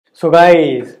So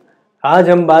guys, आज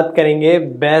हम बात करेंगे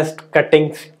बेस्ट कटिंग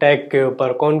स्टैक के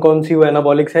ऊपर। कौन कौन सी वो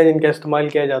एनाबॉलिक्स हैं जिनका इस्तेमाल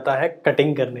किया जाता है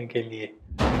कटिंग करने के लिए।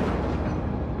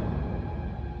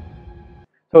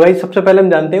 तो गाइस, सबसे पहले हम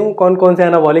जानते हैं वो कौन कौन से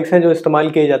एनाबॉलिक्स हैं जो इस्तेमाल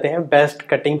किए जाते हैं बेस्ट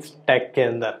कटिंग स्टैक के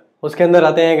अंदर। उसके अंदर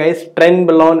आते हैं guys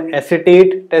trenbolone,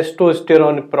 acetate,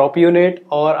 testosterone, propionate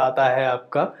और आता है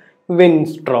आपका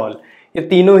विंस्ट्रॉल। ये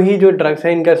तीनों ही जो ड्रग्स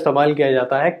हैं इनका इस्तेमाल किया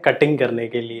जाता है कटिंग करने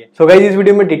के लिए। सो गाइस, इस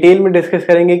वीडियो में डिटेल में डिस्कस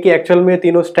करेंगे कि एक्चुअल में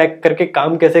तीनों स्टैक करके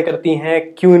काम कैसे करती हैं,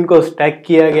 क्यों इनको स्टैक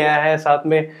किया गया है, साथ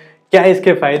में क्या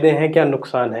इसके फायदे हैं, क्या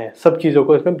नुकसान है, सब चीजों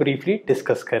को इसमें ब्रीफली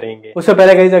डिस्कस करेंगे। उससे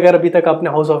पहले गाइस, अगर अभी तक आपने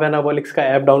हाउस ऑफ एनाबॉलिक्स का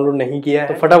ऐप डाउनलोड नहीं किया है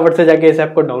तो फटाफट से जाके इस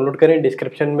ऐप को डाउनलोड करें,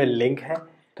 डिस्क्रिप्शन में लिंक है।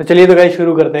 तो चलिए तो गाइस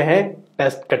शुरू करते हैं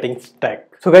best cutting stack.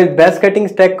 So guys, best cutting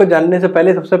stack को जानने से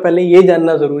पहले सबसे पहले ये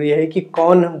जानना जरूरी है कि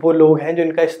कौन वो लोग हैं जो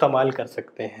इनका इस्तेमाल कर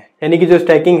सकते हैं। यानी कि जो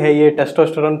स्टैकिंग है ये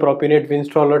टेस्टोस्टेरोन, प्रोपियोनेट,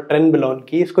 विंस्ट्रॉल और ट्रेनबोलोन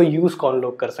की, इसको यूज कौन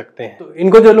लोग कर सकते हैं। तो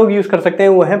इनको जो लोग यूज कर सकते हैं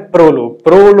वो है प्रो लोग।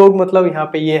 प्रो लोग मतलब यहाँ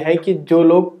पे ये है कि जो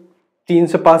लोग 3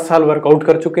 से 5 साल वर्कआउट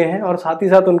कर चुके हैं और साथ ही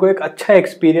साथ उनको एक अच्छा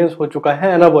एक्सपीरियंस हो चुका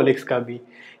है एनाबॉलिक्स का भी।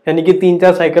 यानी कि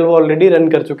 3-4 साइकिल वो ऑलरेडी रन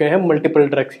कर चुके हैं, मल्टीपल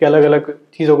ड्रग्स की अलग अलग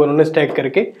चीजों को उन्होंने स्टैक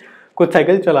करके कुछ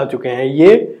साइकिल चला चुके हैं।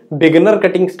 ये बिगिनर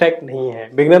कटिंग स्टैक नहीं है।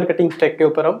 बिगिनर कटिंग स्टैक के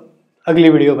ऊपर हम अगली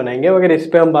वीडियो बनाएंगे, मगर इस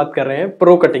पे हम बात कर रहे हैं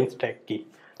प्रो कटिंग स्टैक की।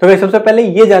 तो भाई सबसे पहले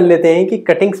ये जान लेते हैं कि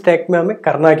कटिंग स्टैक में हमें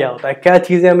करना क्या होता है, क्या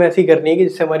चीजें हमें ऐसी करनी है कि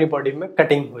जिससे हमारी बॉडी में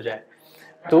कटिंग हो जाए।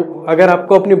 तो अगर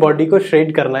आपको अपनी बॉडी को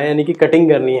श्रेड करना है यानी कि कटिंग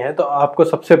करनी है तो आपको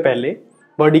सबसे पहले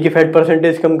बॉडी की फैट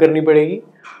परसेंटेज कम करनी पड़ेगी।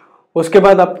 उसके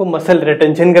बाद आपको मसल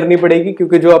रिटेंशन करनी पड़ेगी,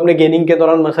 क्योंकि जो आपने गेनिंग के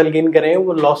दौरान मसल गेन करे हैं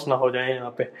वो लॉस ना हो जाए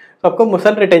यहाँ पे, तो आपको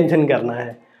मसल रिटेंशन करना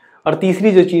है। और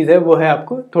तीसरी जो चीज़ है वो है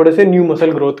आपको थोड़े से न्यू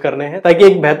मसल ग्रोथ करने हैं ताकि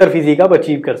एक बेहतर फिजिक आप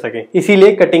अचीव कर सकें,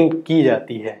 इसीलिए कटिंग की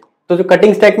जाती है। तो जो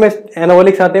कटिंग स्टैक में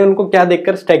एनाबॉलिक्स आते हैं उनको क्या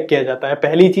देखकर स्टैक किया जाता है।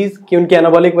 पहली चीज़ कि उनकी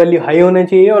एनाबॉलिक वैल्यू हाई होने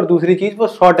चाहिए और दूसरी चीज़ वो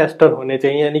शॉर्ट एस्टर होने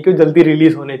चाहिए, यानी कि जल्दी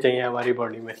रिलीज होने चाहिए हमारी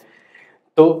बॉडी में।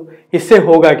 तो इससे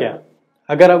होगा क्या,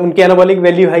 अगर उनकी एनाबॉलिक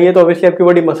वैल्यू हाई है तो ऑब्वियसली आपकी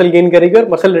बॉडी मसल गेन करेगी और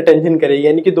मसल रिटेंशन करेगी,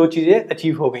 यानी कि 2 चीजें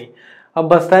अचीव हो गई। अब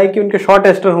बसता है कि उनके शॉर्ट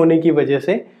एस्टर होने की वजह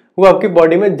से वो आपकी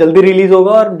बॉडी में जल्दी रिलीज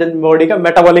होगा और बॉडी का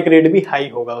मेटाबॉलिक रेट भी हाई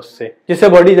होगा उससे, जिससे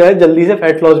बॉडी जो है जल्दी से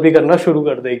फैट लॉस भी करना शुरू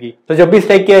कर देगी। तो जब भी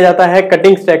स्टैक किया जाता है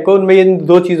कटिंग स्टैक को, उनमें इन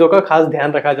 2 चीजों का खास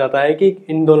ध्यान रखा जाता है कि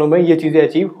इन दोनों में ये चीजें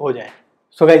अचीव हो जाए।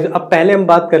 सो गाइस, अब पहले हम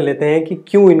बात कर लेते हैं कि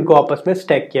क्यों इनको आपस में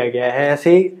स्टैक किया गया है।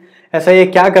 ऐसा ये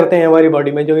क्या करते हैं हमारी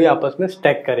बॉडी में जो ये आपस में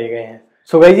स्टैक करे गए हैं।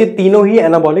 सो गाइस, ये तीनों ही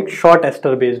एनाबॉलिक शॉर्ट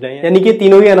एस्टर बेस्ड हैं, यानी कि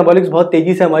तीनों ही एनाबॉलिक्स बहुत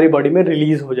तेजी से हमारी बॉडी में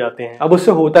रिलीज हो जाते हैं। अब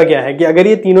उससे होता क्या है कि अगर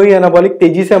ये तीनों ही एनाबॉलिक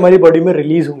तेजी से हमारी बॉडी में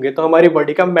रिलीज होंगे तो हमारी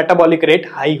बॉडी का मेटाबॉलिक रेट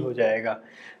हाई हो जाएगा।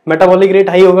 मेटाबॉलिक रेट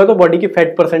हाई होगा तो बॉडी की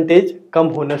फैट परसेंटेज कम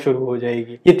होना शुरू हो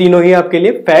जाएगी। ये तीनों ही आपके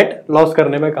लिए फैट लॉस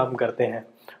करने में काम करते हैं।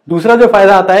 दूसरा जो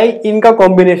फायदा आता है, इनका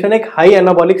कॉम्बिनेशन एक हाई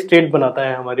एनाबॉलिक स्टेट बनाता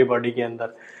है हमारी बॉडी के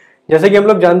अंदर। जैसे कि हम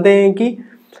लोग जानते हैं कि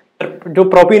जो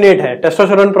प्रोपियोनेट है,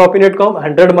 टेस्टोस्टेरोन प्रोपियोनेट को हम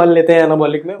 100 मान लेते हैं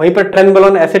एनाबॉलिक में, वहीं पर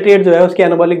ट्रेनबोलोन एसिटेट जो है उसकी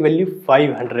एनाबॉलिक वैल्यू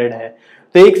 500 है।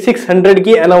 तो एक 600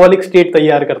 की एनाबॉलिक स्टेट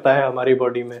तैयार करता है हमारी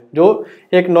बॉडी में, जो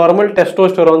एक नॉर्मल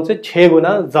टेस्टोस्टेरोन से 6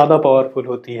 गुना ज्यादा पावरफुल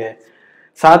होती है।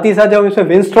 साथ ही साथ जब हम इसमें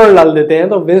विंस्ट्रॉल डाल देते हैं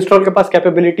तो विंस्ट्रॉल के पास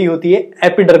कैपेबिलिटी होती है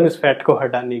एपिडर्मिस फैट को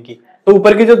हटाने की। तो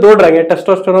ऊपर की जो 2 ड्रग है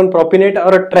टेस्टोस्टेरोन प्रोपियोनेट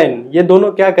और ट्रेन, ये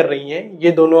दोनों क्या कर रही हैं,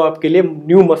 ये दोनों आपके लिए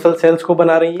न्यू मसल सेल्स को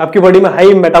बना रही हैं, आपकी बॉडी में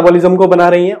हाई मेटाबॉलिज्म को बना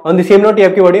रही हैं। ऑन द सेम नोट ये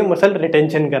आपकी बॉडी में मसल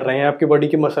रिटेंशन कर रहे हैं, आपकी बॉडी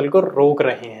की मसल को रोक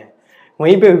रहे हैं।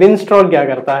 वहीं पे विंस्ट्रॉल क्या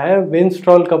करता है,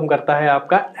 विंस्ट्रॉल कम करता है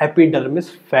आपका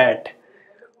एपिडर्मिस फैट।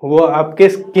 वो आपके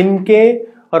स्किन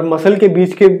के और मसल के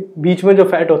बीच में जो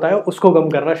फैट होता है उसको कम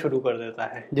करना शुरू कर देता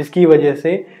है, जिसकी वजह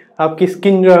से आपकी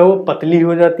स्किन जो है वो पतली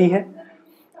हो जाती है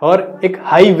और एक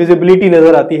हाई विजिबिलिटी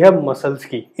नजर आती है मसल्स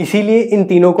की। इसीलिए इन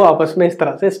तीनों को आपस में इस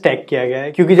तरह से स्टैक किया गया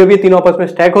है, क्योंकि जब ये तीनों आपस में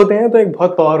स्टैक होते हैं तो एक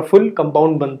बहुत पावरफुल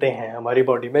कंपाउंड बनते हैं हमारी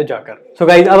बॉडी में जाकर। सो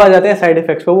गाइस, अब आ जाते हैं साइड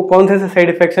इफेक्ट्स पे। वो कौन से साइड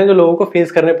इफेक्ट्स हैं जो लोगों को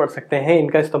फेस करने पड़ सकते हैं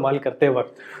इनका इस्तेमाल करते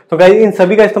वक्त। तो गाइस, इन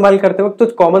सभी का इस्तेमाल करते वक्त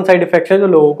कुछ कॉमन साइड इफेक्ट्स हैं जो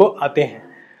लोगों को आते हैं,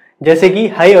 जैसे कि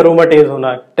हाई अरोमाटेज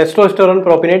होना। टेस्टोस्टेरोन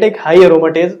प्रोपियोनेट एक हाई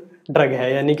अरोमाटेज ड्रग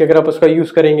है, यानी कि अगर आप उसका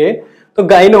यूज करेंगे तो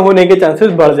गायनो होने के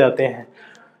चांसेस बढ़ जाते हैं।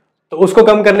 तो उसको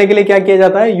कम करने के लिए क्या किया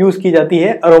जाता है, यूज की जाती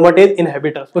है अरोमाटेज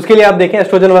इनहिबिटर्स। उसके लिए आप देखें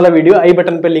एस्ट्रोजन वाला वीडियो, आई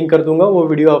बटन पे लिंक कर दूंगा, वो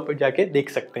वीडियो आप जाके देख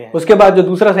सकते हैं। उसके बाद जो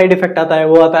दूसरा साइड इफेक्ट आता है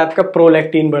वो आता है आपका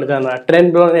प्रोलैक्टिन बढ़ जाना।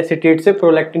 ट्रेनबोलोन एसिटेट से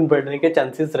प्रोलैक्टिन बढ़ने के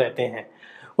चांसेस रहते हैं।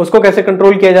 उसको कैसे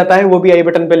कंट्रोल किया जाता है वो भी आई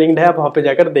बटन पे लिंक्ड है, आप वहां पे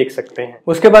जाकर देख सकते हैं।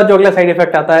 उसके बाद जो अगला साइड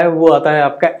इफेक्ट आता है वो आता है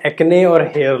आपका एक्ने और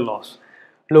हेयर लॉस।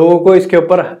 लोगों को इसके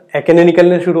ऊपर एक्ने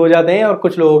निकलने शुरू हो जाते हैं और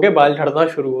कुछ लोगों के बाल झड़ना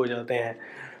शुरू हो जाते हैं।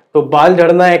 तो बाल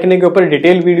झड़ना, एक्ने के ऊपर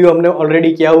डिटेल वीडियो हमने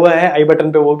ऑलरेडी किया हुआ है, आई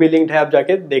बटन पे वो भी लिंक्ड है, आप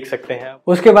जाके देख सकते हैं।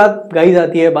 उसके बाद गाइस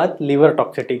आती है बात लिवर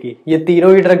टॉक्सिटी की। ये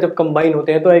तीनों ही ड्रग जब कंबाइन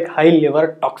होते हैं तो एक हाई लिवर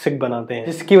टॉक्सिक बनाते हैं,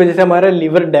 जिसकी वजह से हमारा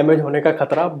लिवर डैमेज होने का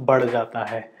खतरा बढ़ जाता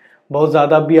है। बहुत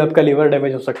ज्यादा भी आपका लिवर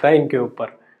डैमेज हो सकता है इनके ऊपर।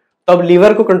 तो अब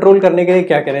लीवर को कंट्रोल करने के लिए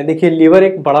क्या करें? देखिए, लीवर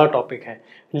एक बड़ा टॉपिक है।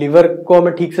 लीवर को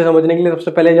हमें ठीक से समझने के लिए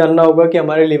सबसे पहले जानना होगा कि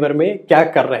हमारे लीवर में क्या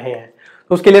कर रहे हैं।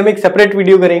 तो उसके लिए हम एक सेपरेट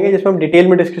वीडियो करेंगे जिसमें हम डिटेल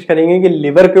में डिस्कस करेंगे कि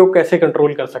लीवर को कैसे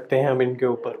कंट्रोल कर सकते हैं हम इनके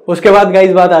ऊपर। उसके बाद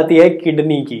गाइस बात आती है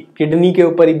किडनी की। किडनी के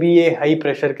ऊपर भी ये हाई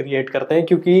प्रेशर क्रिएट करते हैं,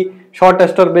 क्योंकि शॉर्ट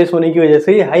एस्टर बेस होने की वजह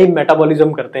से ये हाई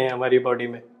मेटाबॉलिज्म करते हैं हमारी बॉडी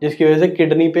में, जिसकी वजह से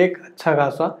किडनी पे एक अच्छा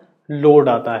खासा लोड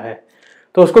आता है।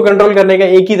 तो उसको कंट्रोल करने का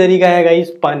एक ही तरीका है गाइस,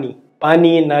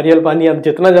 पानी, नारियल पानी आप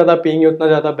जितना ज्यादा पिएंगे उतना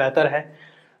ज्यादा बेहतर है।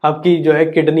 आपकी जो है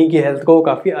किडनी की हेल्थ को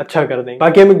काफी अच्छा कर देंगे।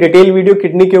 बाकी हम एक डिटेल वीडियो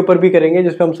किडनी के ऊपर भी करेंगे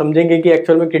जिसमें हम समझेंगे कि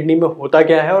एक्चुअल में किडनी में होता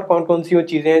क्या है और कौन कौन सी वो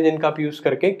चीजें हैं जिनका आप यूज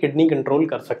करके किडनी कंट्रोल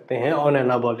कर सकते हैं ऑन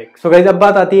एनाबॉलिक्स। सो गाइस अब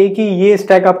बात आती है कि ये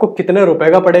स्टैक आपको कितने रुपए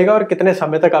का पड़ेगा और कितने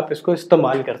समय तक आप इसको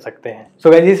इस्तेमाल कर सकते हैं।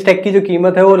 सो गाइस इस स्टैक की जो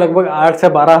कीमत है वो लगभग 8 से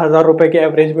 12 हजार रुपए के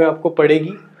एवरेज में आपको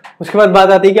पड़ेगी। उसके बाद बात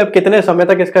आती है कि आप कितने समय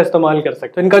तक इसका इस्तेमाल कर सकते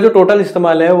हैं। तो इनका जो टोटल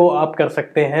इस्तेमाल है वो आप कर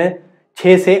सकते हैं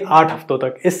 6 से 8 हफ्तों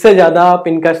तक। इससे ज्यादा आप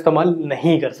इनका इस्तेमाल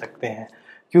नहीं कर सकते हैं,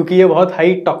 क्योंकि ये बहुत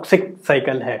हाई टॉक्सिक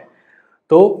साइकिल है।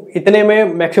 तो इतने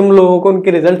में मैक्सिमम लोगों को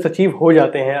उनके रिजल्ट अचीव हो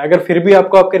जाते हैं। अगर फिर भी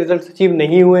आपको आपके रिजल्ट अचीव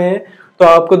नहीं हुए हैं तो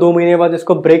आपको 2 महीने बाद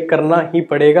इसको ब्रेक करना ही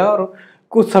पड़ेगा, और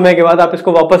कुछ समय के बाद आप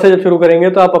इसको वापस से जब शुरू करेंगे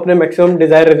तो आप अपने मैक्सिमम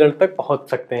डिजायर रिजल्ट तक पहुंच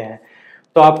सकते हैं।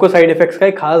 तो आपको साइड इफेक्ट्स का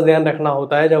एक खास ध्यान रखना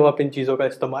होता है जब आप इन चीजों का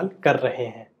इस्तेमाल कर रहे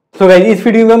हैं। तो गाइस इस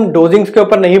वीडियो में हम डोजिंग्स के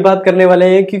ऊपर नहीं बात करने वाले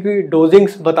हैं, क्योंकि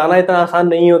डोजिंग्स बताना इतना आसान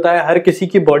नहीं होता है। हर किसी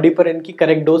की बॉडी पर इनकी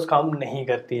करेक्ट डोज काम नहीं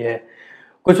करती है।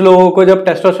 कुछ लोगों को जब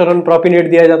टेस्टोस्टेरोन प्रोपिनेट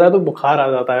दिया जाता है तो बुखार आ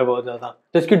जाता है बहुत ज्यादा।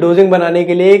 तो इसकी डोजिंग बनाने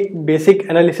के लिए एक बेसिक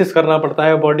एनालिसिस करना पड़ता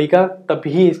है बॉडी का,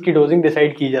 तभी इसकी डोजिंग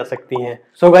डिसाइड की जा सकती है।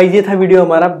 सो गाइस ये था वीडियो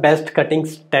हमारा बेस्ट कटिंग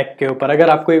स्टैक के ऊपर। अगर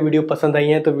आपको ये वीडियो पसंद आई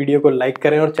है तो वीडियो को लाइक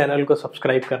करें और चैनल को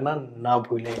सब्सक्राइब करना ना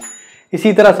भूलें।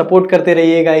 इसी तरह सपोर्ट करते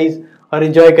रहिए गाइज और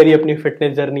एंजॉय करिए अपनी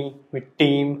fitness journey with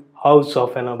team house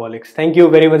of anabolics. Thank you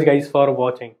very much guys for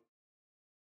watching.